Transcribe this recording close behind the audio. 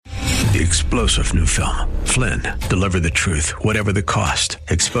The explosive new film, Flynn, deliver the truth, whatever the cost,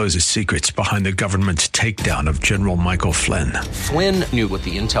 exposes secrets behind the government's takedown of General Michael Flynn. Flynn knew what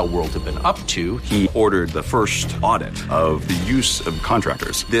the intel world had been up to. He ordered the first audit of the use of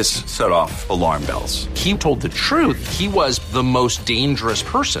contractors. This set off alarm bells. He told the truth. He was the most dangerous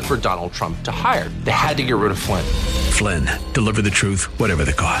person for Donald Trump to hire. They had to get rid of Flynn. Flynn, deliver the truth, whatever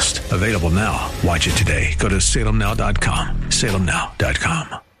the cost. Available now. Watch it today. Go to salemnow.com.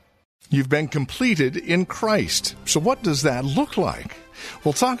 salemnow.com. You've been completed in Christ. So what does that look like?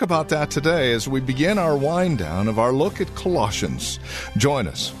 We'll talk about that today as we begin our wind down of our look at Colossians. Join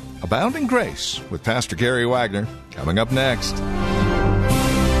us, Abounding Grace, with Pastor Gary Wagner, coming up next.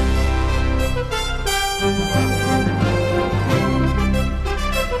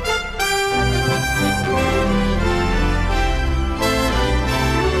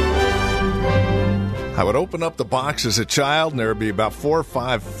 I would open up the box as a child, and there would be about 4 or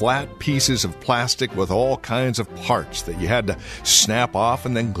 5 flat pieces of plastic with all kinds of parts that you had to snap off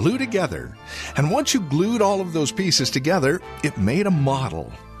and then glue together. And once you glued all of those pieces together, it made a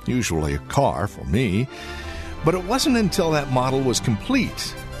model, usually a car for me. But it wasn't until that model was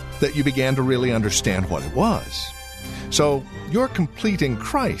complete that you began to really understand what it was. So, you're complete in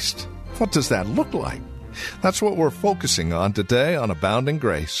Christ. What does that look like? That's what we're focusing on today on Abounding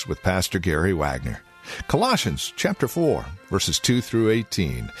Grace with Pastor Gary Wagner. Colossians chapter 4, verses 2 through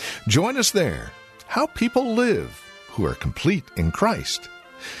 18. Join us there. How people live who are complete in Christ.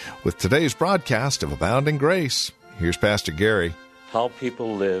 With today's broadcast of Abounding Grace, here's Pastor Gary. How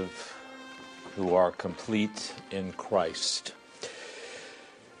people live who are complete in Christ.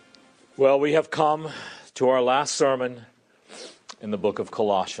 Well, we have come to our last sermon in the book of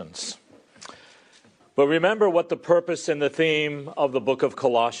Colossians. But remember what the purpose and the theme of the book of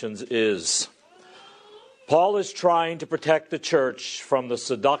Colossians is. Paul is trying to protect the church from the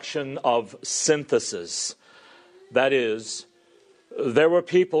seduction of synthesis. That is, there were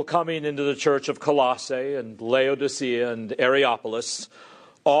people coming into the church of Colossae and Laodicea and Areopolis,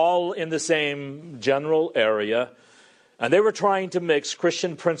 all in the same general area, and they were trying to mix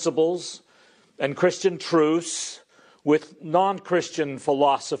Christian principles and Christian truths with non-Christian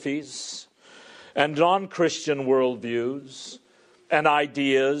philosophies and non-Christian worldviews and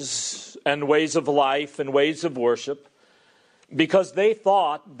ideas and ways of life and ways of worship, because they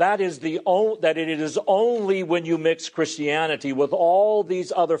thought that it is only when you mix Christianity with all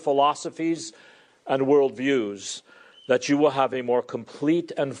these other philosophies and worldviews that you will have a more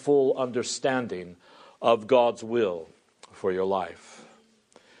complete and full understanding of God's will for your life.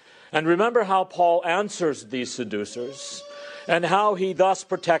 And remember how Paul answers these seducers and how he thus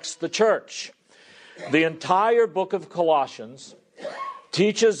protects the church. The entire book of Colossians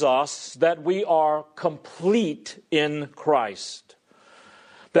teaches us that we are complete in Christ.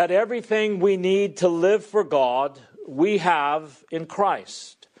 That everything we need to live for God, we have in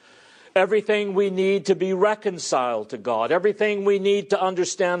Christ. Everything we need to be reconciled to God. Everything we need to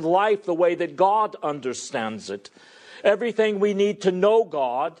understand life the way that God understands it. Everything we need to know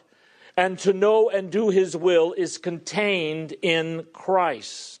God and to know and do His will is contained in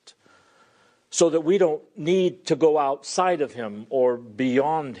Christ. So that we don't need to go outside of Him or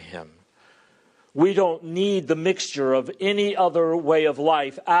beyond Him. We don't need the mixture of any other way of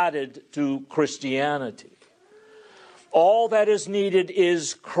life added to Christianity. All that is needed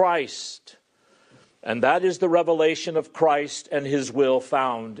is Christ. And that is the revelation of Christ and His will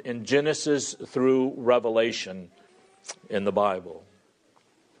found in Genesis through Revelation in the Bible.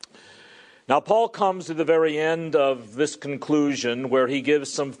 Now, Paul comes to the very end of this conclusion where he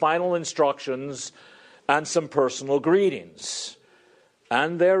gives some final instructions and some personal greetings.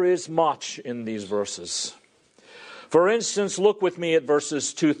 And there is much in these verses. For instance, look with me at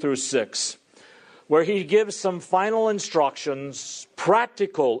verses 2 through 6, where he gives some final instructions,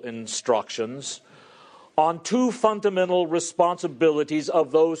 practical instructions, on 2 fundamental responsibilities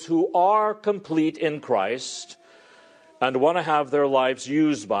of those who are complete in Christ and want to have their lives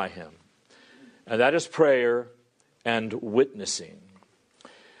used by Him. And that is prayer and witnessing.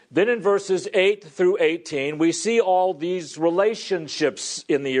 Then in verses 8 through 18, we see all these relationships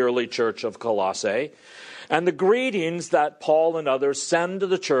in the early church of Colossae and the greetings that Paul and others send to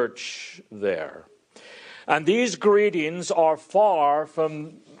the church there. And these greetings are far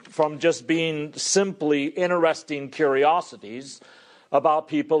from just being simply interesting curiosities about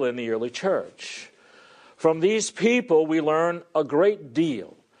people in the early church. From these people, we learn a great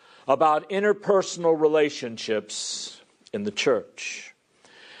deal about interpersonal relationships in the church.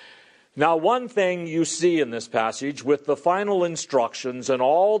 Now, one thing you see in this passage with the final instructions and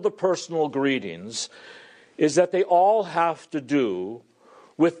all the personal greetings is that they all have to do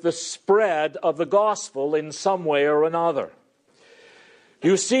with the spread of the gospel in some way or another.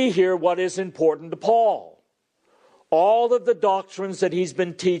 You see here what is important to Paul. All of the doctrines that he's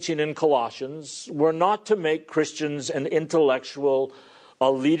been teaching in Colossians were not to make Christians an intellectual,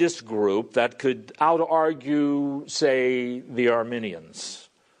 elitist group that could out-argue, say, the Arminians.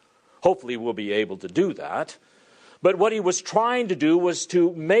 Hopefully we'll be able to do that. But what he was trying to do was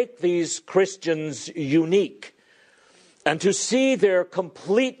to make these Christians unique and to see their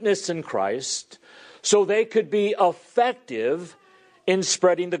completeness in Christ so they could be effective in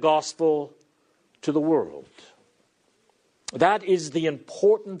spreading the gospel to the world. That is the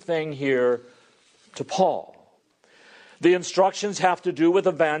important thing here to Paul. The instructions have to do with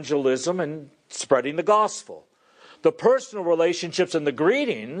evangelism and spreading the gospel. The personal relationships and the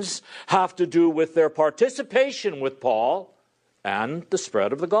greetings have to do with their participation with Paul and the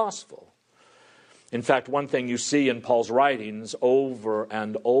spread of the gospel. In fact, one thing you see in Paul's writings over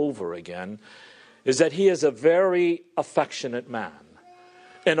and over again is that he is a very affectionate man,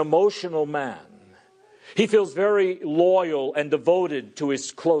 an emotional man. He feels very loyal and devoted to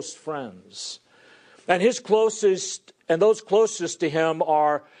his close friends. And those closest to him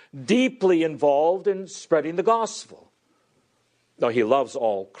are deeply involved in spreading the gospel. Now, he loves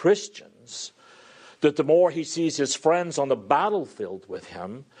all Christians, that the more he sees his friends on the battlefield with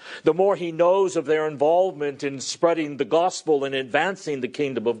him, the more he knows of their involvement in spreading the gospel and advancing the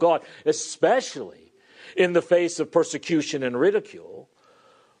kingdom of God, especially in the face of persecution and ridicule.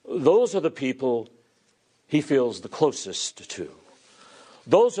 Those are the people he feels the closest to.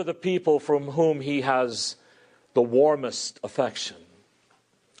 Those are the people from whom he has the warmest affection.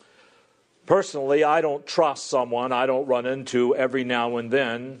 Personally, I don't trust someone I don't run into every now and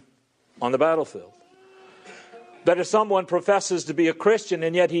then on the battlefield. That if someone professes to be a Christian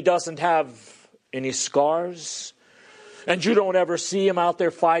and yet he doesn't have any scars, and you don't ever see him out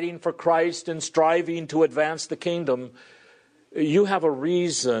there fighting for Christ and striving to advance the kingdom, you have a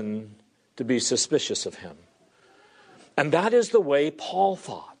reason to be suspicious of him. And that is the way Paul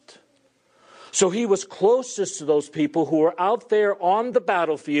thought. So he was closest to those people who were out there on the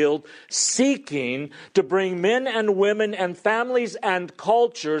battlefield seeking to bring men and women and families and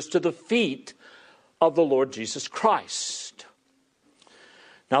cultures to the feet of the Lord Jesus Christ.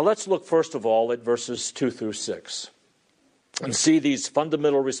 Now let's look first of all at verses 2 through 6 and see these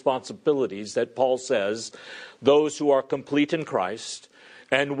fundamental responsibilities that Paul says those who are complete in Christ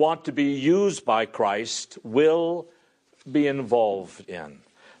and want to be used by Christ will be involved in.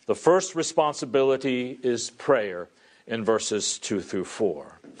 The first responsibility is prayer in verses 2 through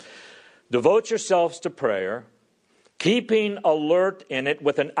 4. Devote yourselves to prayer, keeping alert in it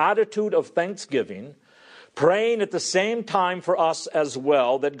with an attitude of thanksgiving, praying at the same time for us as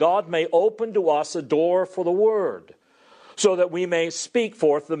well, that God may open to us a door for the word, so that we may speak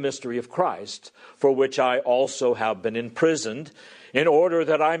forth the mystery of Christ, for which I also have been imprisoned, in order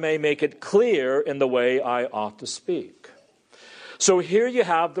that I may make it clear in the way I ought to speak. So here you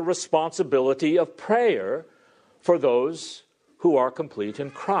have the responsibility of prayer for those who are complete in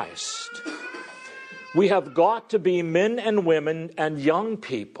Christ. We have got to be men and women and young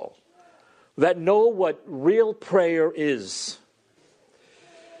people that know what real prayer is.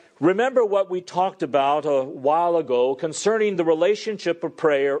 Remember what we talked about a while ago concerning the relationship of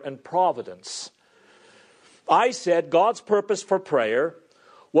prayer and providence. I said God's purpose for prayer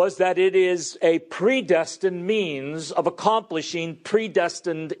was that it is a predestined means of accomplishing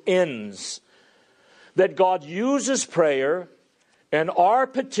predestined ends. That God uses prayer and our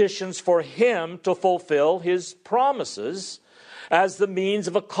petitions for Him to fulfill His promises as the means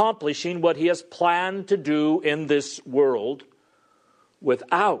of accomplishing what He has planned to do in this world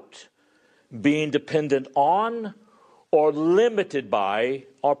without being dependent on or limited by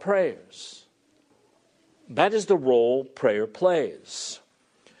our prayers. That is the role prayer plays.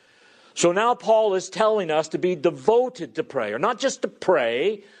 So now Paul is telling us to be devoted to prayer. Not just to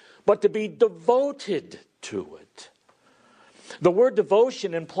pray, but to be devoted to it. The word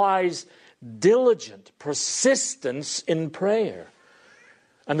devotion implies diligent persistence in prayer.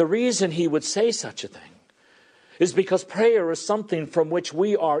 And the reason he would say such a thing is because prayer is something from which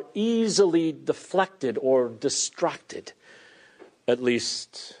we are easily deflected or distracted. At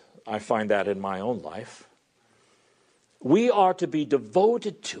least I find that in my own life. We are to be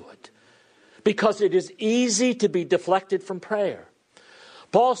devoted to it because it is easy to be deflected from prayer.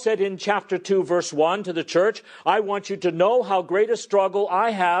 Paul said in chapter 2, verse 1 to the church, I want you to know how great a struggle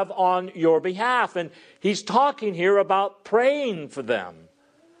I have on your behalf. And he's talking here about praying for them.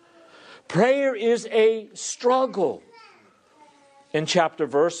 Prayer is a struggle. In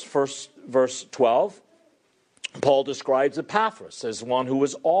verse 12, Paul describes Epaphras as one who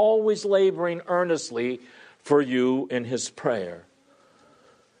was always laboring earnestly for you in his prayer.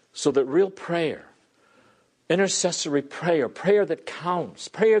 So that real prayer, intercessory prayer, prayer that counts,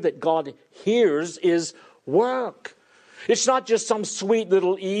 prayer that God hears, is work. It's not just some sweet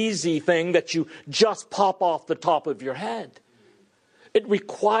little easy thing that you just pop off the top of your head. It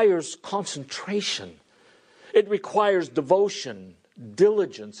requires concentration. It requires devotion,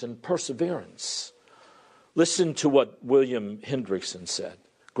 diligence, and perseverance. Listen to what William Hendrickson said,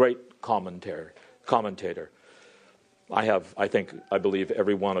 great commentator. I believe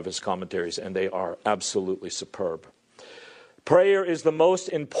every one of his commentaries, and they are absolutely superb. Prayer is the most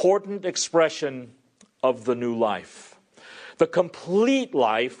important expression of the new life, the complete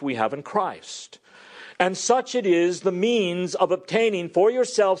life we have in Christ. And such it is the means of obtaining for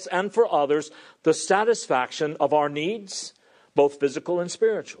yourselves and for others the satisfaction of our needs, both physical and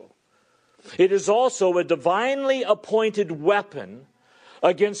spiritual. It is also a divinely appointed weapon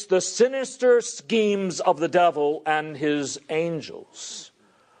against the sinister schemes of the devil and his angels.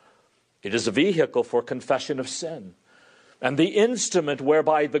 It is a vehicle for confession of sin, and the instrument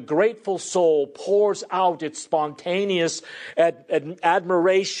whereby the grateful soul pours out its spontaneous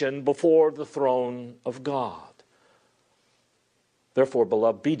admiration before the throne of God. Therefore,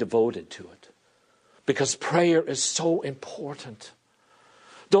 beloved, be devoted to it, because prayer is so important.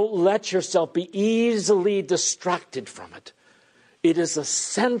 Don't let yourself be easily distracted from it. It is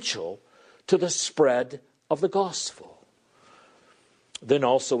essential to the spread of the gospel. Then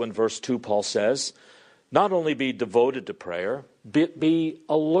also in verse 2, Paul says, not only be devoted to prayer, but be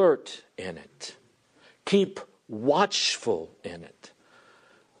alert in it. Keep watchful in it.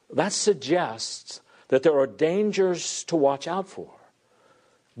 That suggests that there are dangers to watch out for.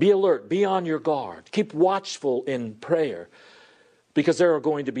 Be alert, be on your guard. Keep watchful in prayer, because there are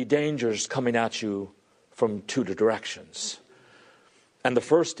going to be dangers coming at you from two directions. And the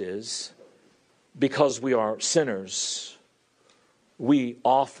first is, because we are sinners, we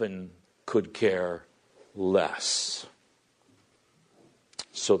often could care less,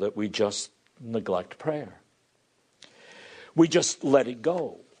 so that we just neglect prayer. We just let it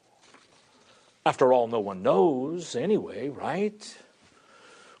go. After all, no one knows anyway, right?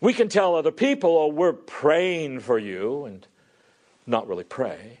 We can tell other people, oh, we're praying for you, and not really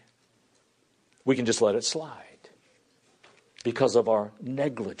pray. We can just let it slide because of our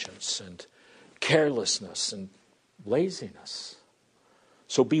negligence and carelessness and laziness.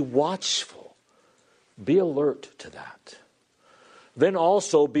 So be watchful. Be alert to that. Then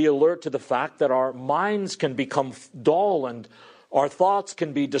also be alert to the fact that our minds can become dull and our thoughts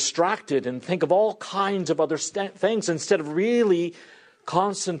can be distracted and think of all kinds of other things instead of really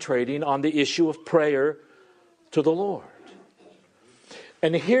concentrating on the issue of prayer to the Lord.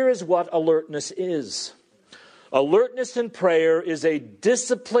 And here is what alertness is. Alertness in prayer is a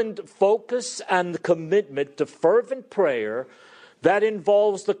disciplined focus and commitment to fervent prayer that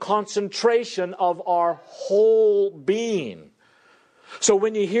involves the concentration of our whole being. So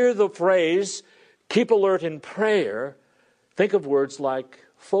when you hear the phrase, keep alert in prayer, think of words like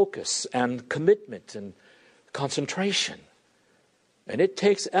focus and commitment and concentration. And it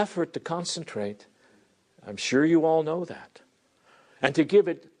takes effort to concentrate. I'm sure you all know that. And to give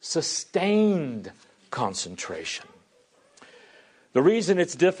it sustained concentration. The reason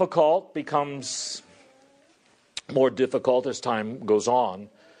it's difficult becomes more difficult as time goes on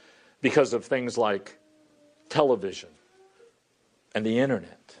because of things like television and the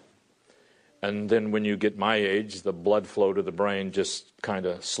internet. And then when you get my age, the blood flow to the brain just kind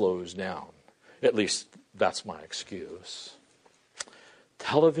of slows down. At least that's my excuse.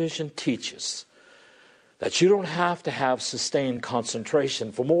 Television teaches that you don't have to have sustained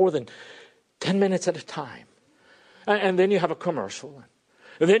concentration for more than 10 minutes at a time. And then you have a commercial.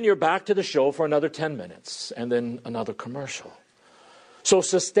 And then you're back to the show for another 10 minutes. And then another commercial. So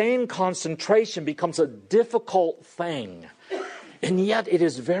sustained concentration becomes a difficult thing. And yet it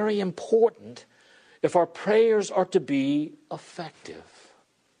is very important if our prayers are to be effective.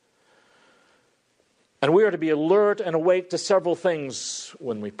 And we are to be alert and awake to several things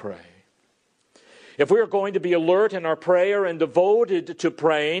when we pray. If we are going to be alert in our prayer and devoted to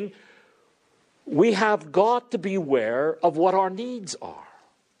praying, we have got to be aware of what our needs are.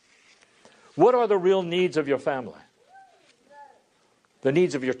 What are the real needs of your family? The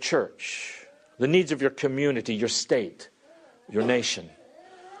needs of your church, the needs of your community, your state, your nation.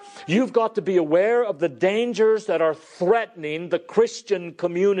 You've got to be aware of the dangers that are threatening the Christian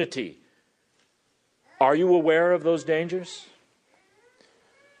community. Are you aware of those dangers?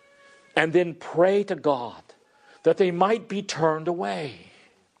 And then pray to God that they might be turned away.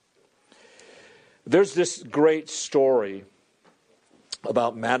 There's this great story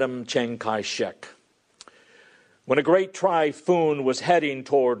about Madame Chiang Kai-shek. When a great typhoon was heading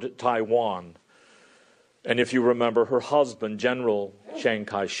toward Taiwan, and if you remember, her husband, General Chiang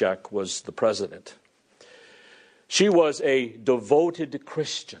Kai-shek, was the president. She was a devoted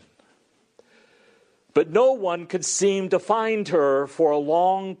Christian. But no one could seem to find her for a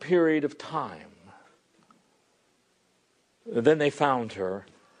long period of time. Then they found her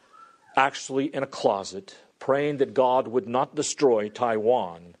actually in a closet, praying that God would not destroy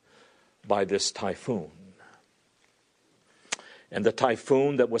Taiwan by this typhoon. And the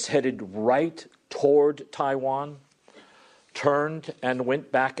typhoon that was headed right toward Taiwan turned and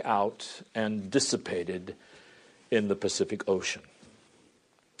went back out and dissipated in the Pacific Ocean.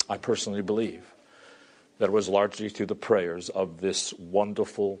 I personally believe that it was largely through the prayers of this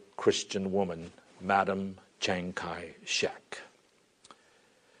wonderful Christian woman, Madame Chiang Kai-shek.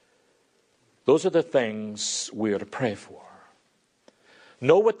 Those are the things we are to pray for.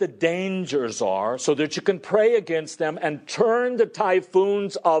 Know what the dangers are so that you can pray against them and turn the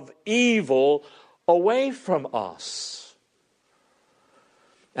typhoons of evil away from us.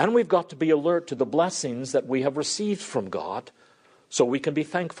 And we've got to be alert to the blessings that we have received from God so we can be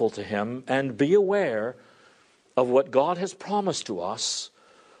thankful to Him and be aware of what God has promised to us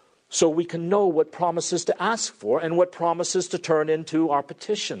so we can know what promises to ask for and what promises to turn into our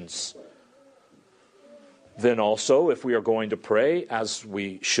petitions. Then also, if we are going to pray as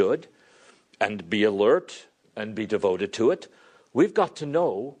we should and be alert and be devoted to it, we've got to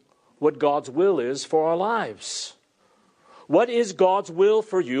know what God's will is for our lives. What is God's will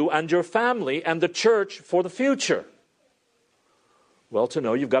for you and your family and the church for the future? Well, to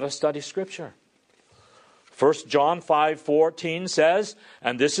know, you've got to study Scripture. 1 John 5:14 says,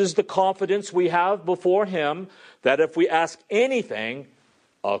 and this is the confidence we have before Him, that if we ask anything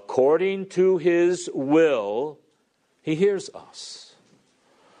according to His will, He hears us.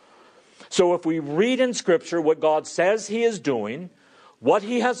 So if we read in Scripture what God says He is doing, what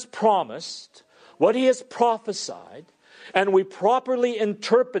He has promised, what He has prophesied, and we properly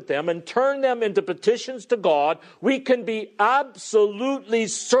interpret them and turn them into petitions to God, we can be absolutely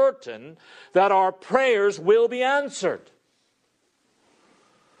certain that our prayers will be answered.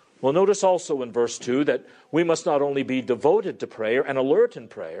 Well, notice also in verse 2 that we must not only be devoted to prayer and alert in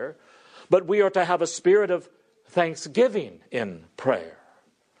prayer, but we are to have a spirit of thanksgiving in prayer.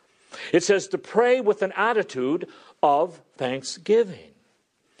 It says to pray with an attitude of thanksgiving.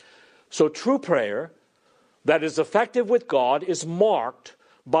 So true prayer that is effective with God is marked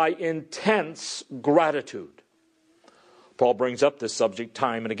by intense gratitude. Paul brings up this subject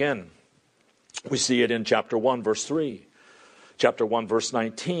time and again. We see it in chapter 1, verse 3, chapter 1, verse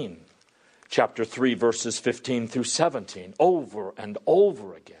 19, chapter 3, verses 15 through 17, over and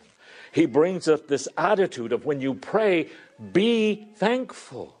over again. He brings up this attitude of when you pray, be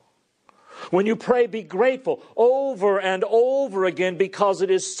thankful. When you pray, be grateful over and over again, because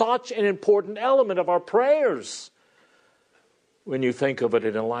it is such an important element of our prayers. When you think of it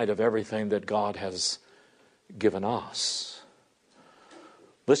in light of everything that God has given us.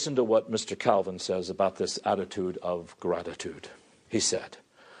 Listen to what Mr. Calvin says about this attitude of gratitude. He said,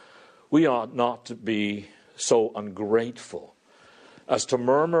 we ought not to be so ungrateful as to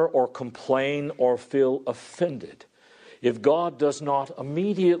murmur or complain or feel offended if God does not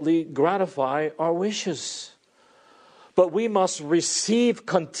immediately gratify our wishes. But we must receive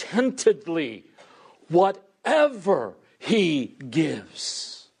contentedly whatever He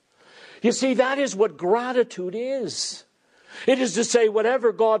gives. You see, that is what gratitude is. It is to say,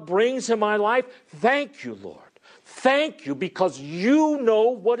 whatever God brings in my life, thank you, Lord. Thank you, because you know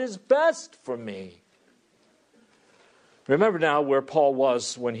what is best for me. Remember now where Paul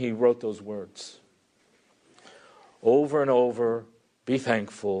was when he wrote those words. Over and over, be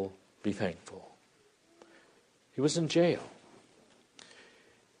thankful, be thankful. He was in jail.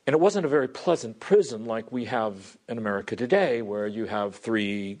 And it wasn't a very pleasant prison like we have in America today, where you have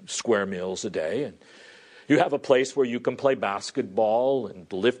 3 square meals a day, and you have a place where you can play basketball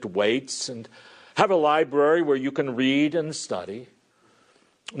and lift weights and have a library where you can read and study.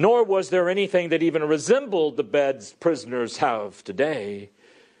 Nor was there anything that even resembled the beds prisoners have today.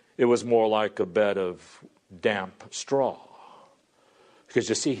 It was more like a bed of damp straw. Because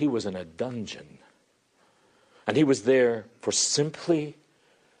you see, he was in a dungeon. And he was there for simply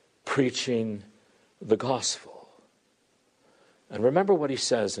preaching the gospel. And remember what he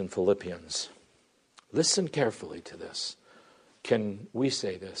says in Philippians. Listen carefully to this. Can we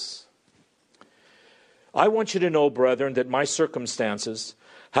say this? I want you to know, brethren, that my circumstances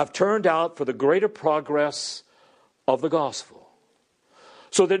have turned out for the greater progress of the gospel,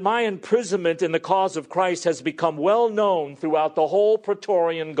 so that my imprisonment in the cause of Christ has become well known throughout the whole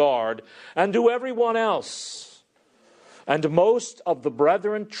Praetorian Guard and to everyone else. And most of the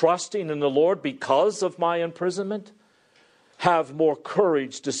brethren, trusting in the Lord because of my imprisonment, have more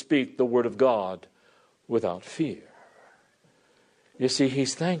courage to speak the word of God without fear. You see,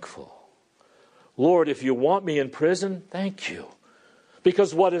 he's thankful. Lord, if you want me in prison, thank you.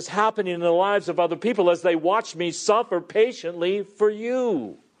 Because what is happening in the lives of other people as they watch me suffer patiently for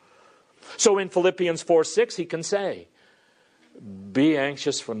you. So in Philippians 4:6, he can say, be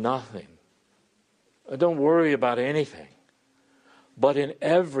anxious for nothing. Don't worry about anything. But in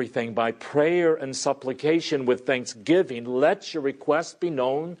everything, by prayer and supplication with thanksgiving, let your requests be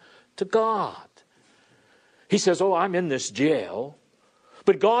known to God. He says, I'm in this jail,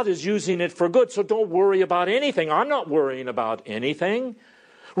 but God is using it for good, so don't worry about anything. I'm not worrying about anything.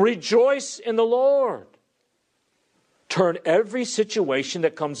 Rejoice in the Lord. Turn every situation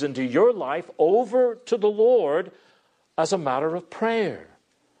that comes into your life over to the Lord as a matter of prayer.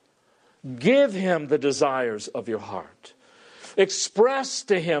 Give him the desires of your heart. Express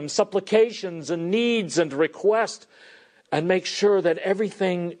to him supplications and needs and requests, and make sure that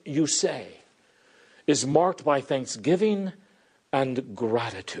everything you say is marked by thanksgiving and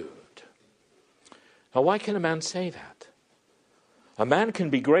gratitude. Now, why can a man say that? A man can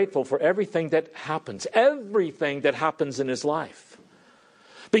be grateful for everything that happens in his life,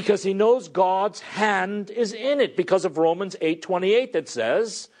 because he knows God's hand is in it, because of Romans 8:28 that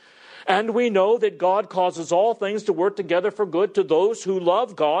says, and we know that God causes all things to work together for good to those who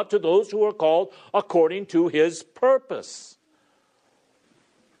love God, to those who are called according to his purpose.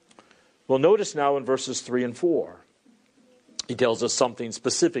 Well, notice now in verses 3 and 4, he tells us something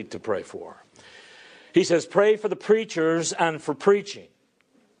specific to pray for. He says, pray for the preachers and for preaching.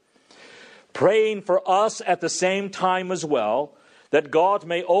 Praying for us at the same time as well, that God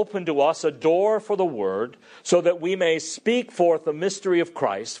may open to us a door for the word, so that we may speak forth the mystery of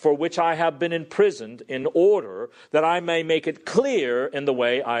Christ, for which I have been imprisoned, in order that I may make it clear in the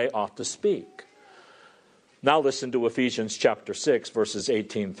way I ought to speak. Now listen to Ephesians chapter 6, verses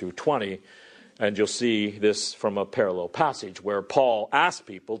 18 through 20, and you'll see this from a parallel passage where Paul asked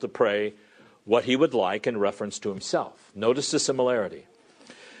people to pray what he would like in reference to himself. Notice the similarity.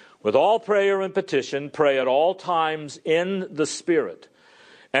 With all prayer and petition, pray at all times in the Spirit.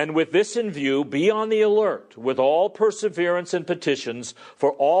 And with this in view, be on the alert with all perseverance and petitions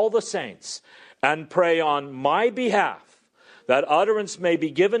for all the saints, and pray on my behalf, that utterance may be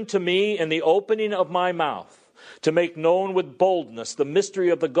given to me in the opening of my mouth, to make known with boldness the mystery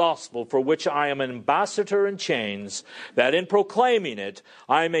of the gospel, for which I am an ambassador in chains, that in proclaiming it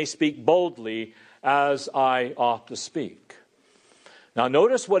I may speak boldly as I ought to speak. Now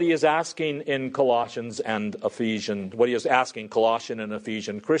notice what he is asking in Colossians and Ephesians, what he is asking Colossian and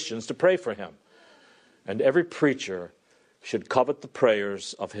Ephesian Christians to pray for him. And every preacher should covet the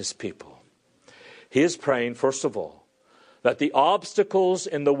prayers of his people. He is praying, first of all, that the obstacles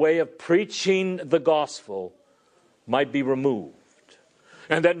in the way of preaching the gospel might be removed,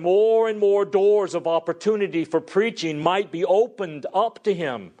 and that more and more doors of opportunity for preaching might be opened up to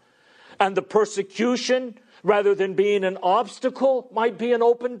him, and the persecution, rather than being an obstacle, might be an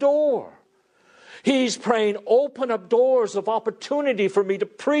open door. He's praying, open up doors of opportunity for me to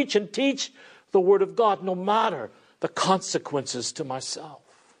preach and teach the Word of God, no matter the consequences to myself.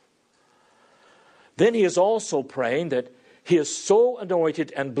 Then he is also praying that he is so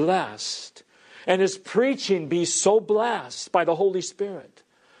anointed and blessed, and his preaching be so blessed by the Holy Spirit,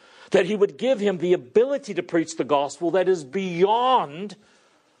 that he would give him the ability to preach the gospel that is beyond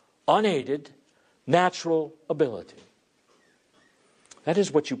unaided natural ability. That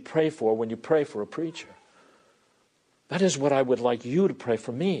is what you pray for when you pray for a preacher. That is what I would like you to pray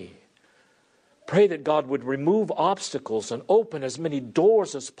for me. Pray that God would remove obstacles and open as many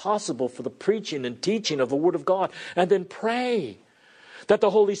doors as possible for the preaching and teaching of the Word of God. And then pray that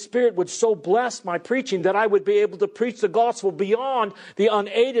the Holy Spirit would so bless my preaching that I would be able to preach the gospel beyond the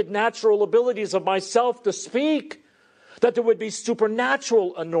unaided natural abilities of myself to speak. That there would be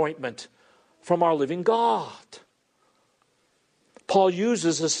supernatural anointment from our living God. Paul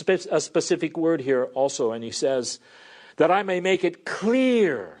uses a specific word here also, and he says, that I may make it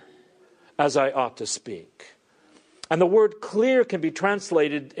clear as I ought to speak. And the word clear can be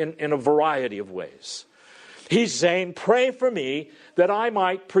translated in a variety of ways. He's saying, pray for me that I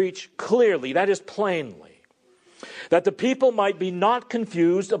might preach clearly, that is plainly. That the people might be not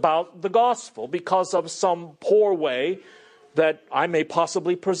confused about the gospel because of some poor way that I may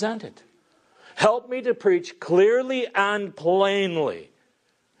possibly present it. Help me to preach clearly and plainly,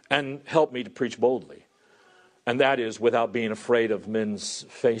 and help me to preach boldly. and that is without being afraid of men's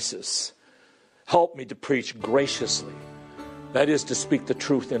faces. Help me to preach graciously, that is to speak the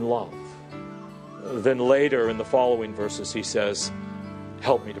truth in love. Then later in the following verses he says,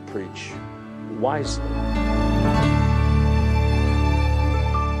 help me to preach wisely.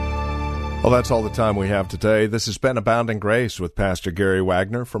 Well, that's all the time we have today. This has been Abounding Grace with Pastor Gary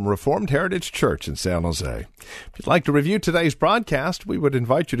Wagner from Reformed Heritage Church in San Jose. If you'd like to review today's broadcast, we would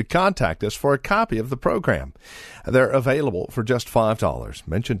invite you to contact us for a copy of the program. They're available for just $5.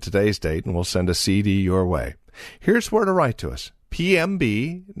 Mention today's date and we'll send a CD your way. Here's where to write to us.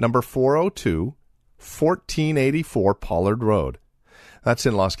 PMB number 402, 1484 Pollard Road. That's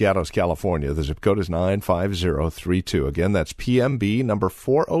in Los Gatos, California. The zip code is 95032. Again, that's PMB number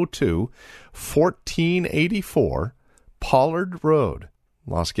 402, 1484 Pollard Road.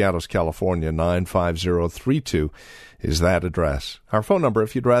 Los Gatos, California, 95032 is that address. Our phone number,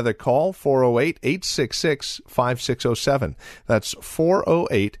 if you'd rather call, 408-866-5607. That's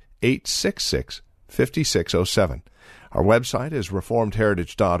 408-866-5607. Our website is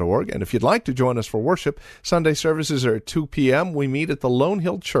reformedheritage.org, and if you'd like to join us for worship, Sunday services are at 2 p.m. We meet at the Lone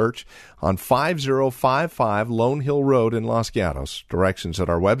Hill Church on 5055 Lone Hill Road in Los Gatos. Directions at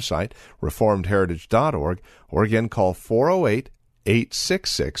our website, reformedheritage.org, or again, call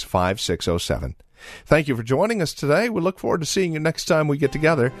 408-866-5607. Thank you for joining us today. We look forward to seeing you next time we get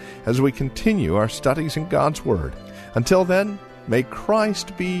together as we continue our studies in God's Word. Until then, may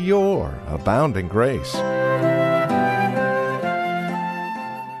Christ be your abounding grace.